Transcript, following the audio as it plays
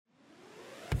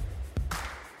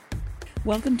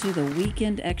Welcome to the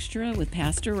Weekend Extra with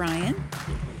Pastor Ryan,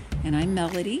 and I'm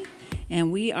Melody,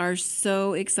 and we are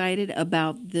so excited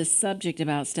about this subject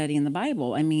about studying the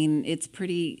Bible. I mean, it's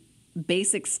pretty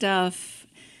basic stuff,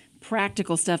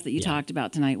 practical stuff that you talked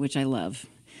about tonight, which I love.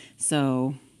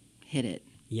 So, hit it.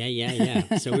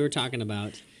 Yeah. So we were talking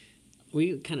about,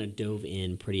 we kind of dove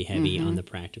in pretty heavy on the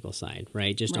practical side,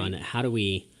 right? Just on how do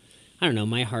we, I don't know,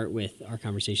 my heart with our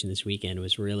conversation this weekend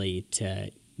was really to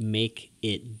make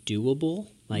it doable.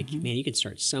 Like, man, you can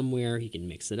start somewhere, you can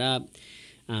mix it up.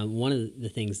 One of the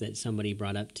things that somebody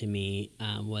brought up to me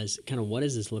was kind of, what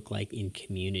does this look like in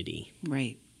community?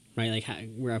 Right. Like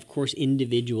we're, of course,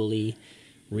 individually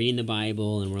reading the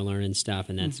Bible and we're learning stuff,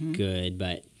 and that's good.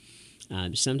 But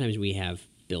sometimes we have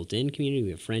built-in community, we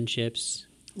have friendships.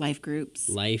 Life groups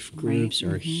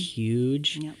Are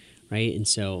huge, right? And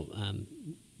so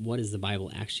what does the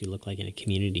Bible actually look like in a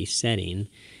community setting?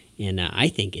 And I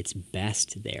think it's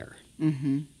best there.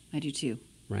 I do too.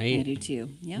 Right? I do too.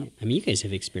 Yeah. I mean, you guys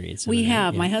have experienced some We of that.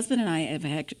 have. Yeah. My husband and I have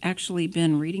actually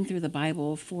been reading through the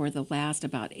Bible for the last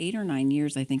about 8 or 9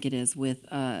 years, I think it is,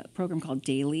 with a program called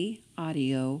Daily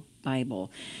Audio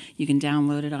Bible. You can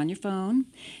download it on your phone,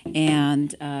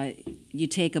 and you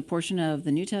take a portion of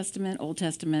the New Testament, Old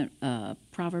Testament,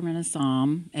 proverb, and a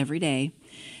psalm every day.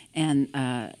 And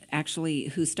actually,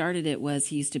 who started it was,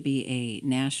 he used to be a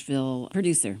Nashville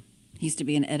producer. He used to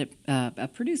be a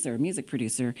producer, a music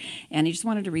producer, and he just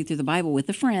wanted to read through the Bible with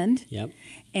a friend. Yep.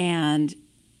 And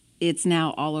it's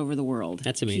now all over the world.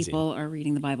 That's amazing. People are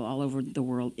reading the Bible all over the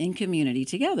world in community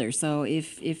together. So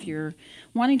if you're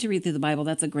wanting to read through the Bible,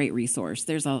 that's a great resource.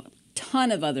 There's a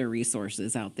ton of other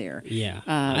resources out there. Yeah.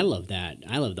 I love that.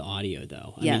 I love the audio,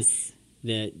 though. I mean,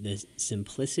 the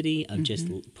simplicity of just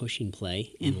pushing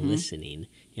play and listening.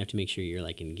 You have to make sure you're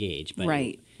like engaged. But,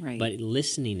 right. But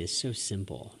listening is so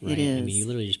simple, right? It is. I mean, you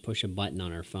literally just push a button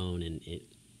on our phone, and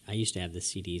I used to have the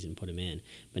CDs and put them in,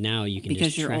 but now you can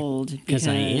because just you're old. Because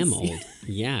I am old.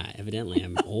 Yeah, evidently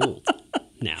I'm old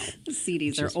now.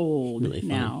 CDs are old really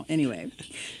now. Anyway,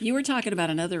 you were talking about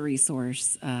another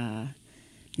resource. Yeah.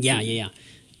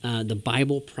 The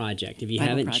Bible Project. If you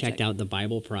haven't checked out the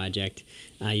Bible Project,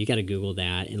 you got to Google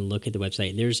that and look at the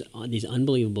website. There's these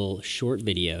unbelievable short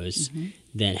videos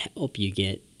that help you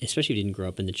get, especially if you didn't grow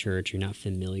up in the church, you're not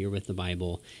familiar with the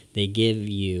Bible. They give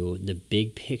you the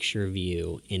big picture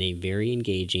view in a very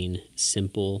engaging,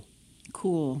 simple,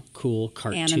 cool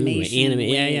cartoon animation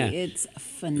way. Yeah. It's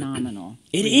phenomenal.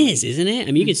 It is, isn't it?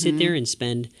 I mean, you could sit there and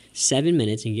spend 7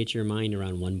 minutes and get your mind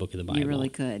around one book of the Bible. You really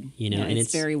could. You know, yeah, and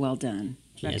it's very well done.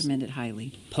 Recommend it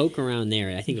highly. Poke around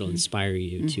there. I think it'll inspire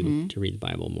you to read the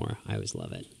Bible more. I always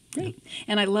love it. Great. Yeah.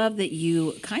 And I love that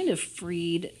you kind of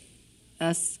freed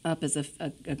us up as a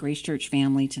Grace Church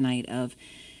family tonight of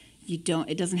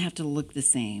it doesn't have to look the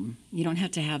same. You don't have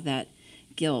to have that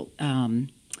guilt.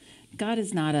 God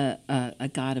is not a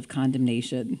God of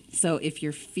condemnation. So if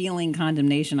you're feeling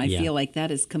condemnation, I feel like that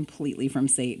is completely from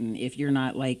Satan. If you're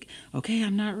not like, okay,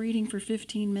 I'm not reading for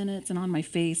 15 minutes and on my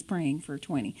face praying for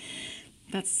 20.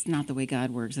 That's not the way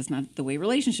God works. That's not the way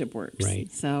relationship works. Right.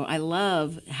 So I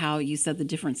love how you said the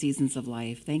different seasons of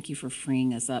life. Thank you for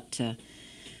freeing us up to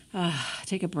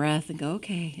take a breath and go,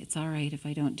 okay, it's all right if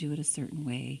I don't do it a certain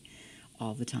way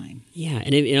all the time. Yeah,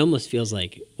 and it almost feels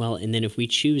like, well, and then if we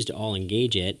choose to all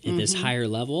engage it at this higher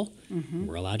level,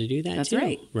 we're allowed to do that That's too.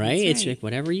 Right. Right? That's it's like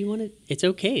whatever you want to, it's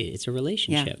okay. It's a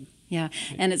relationship. Yeah.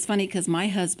 And it's funny because my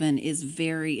husband is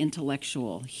very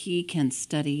intellectual. He can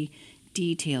study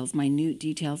details, minute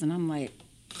details, and I'm like,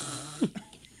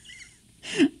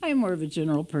 I'm more of a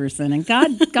general person, and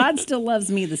God still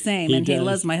loves me the same, He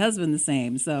loves my husband the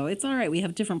same. So it's all right. We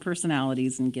have different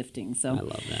personalities and gifting. So I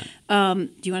love that. Do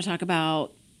you want to talk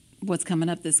about what's coming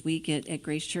up this week at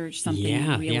Grace Church?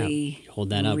 Something really,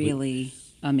 hold that up. Really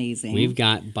amazing. We've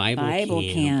got Bible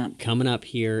camp coming up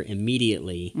here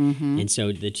immediately. Mm-hmm. And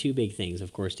so the two big things,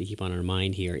 of course, to keep on our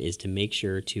mind here is to make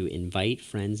sure to invite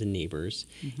friends and neighbors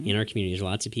in our community. There's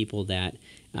lots of people that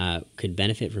could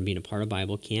benefit from being a part of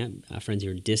Bible camp, friends who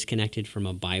are disconnected from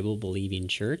a Bible-believing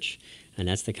church. And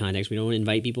that's the context. We don't want to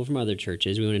invite people from other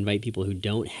churches. We want to invite people who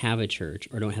don't have a church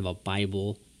or don't have a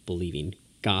Bible-believing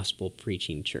gospel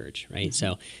preaching church, right?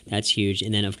 So that's huge.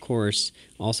 And then, of course,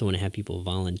 also want to have people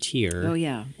volunteer. Oh,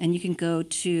 yeah. And you can go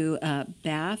to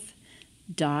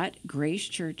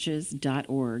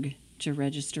bath.gracechurches.org to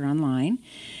register online.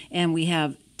 And we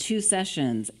have 2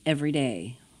 sessions every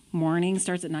day. Morning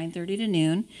starts at 9:30 to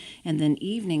noon, and then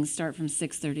evenings start from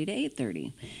 6:30 to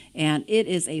 8:30. And it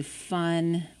is a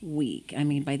fun week. I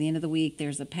mean, by the end of the week,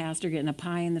 there's a pastor getting a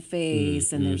pie in the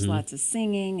face, and there's lots of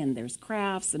singing, and there's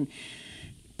crafts, and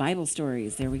Bible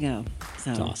stories. There we go. So,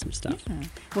 It's awesome stuff. yeah.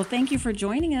 Well, thank you for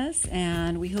joining us,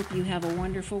 and we hope you have a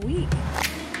wonderful week.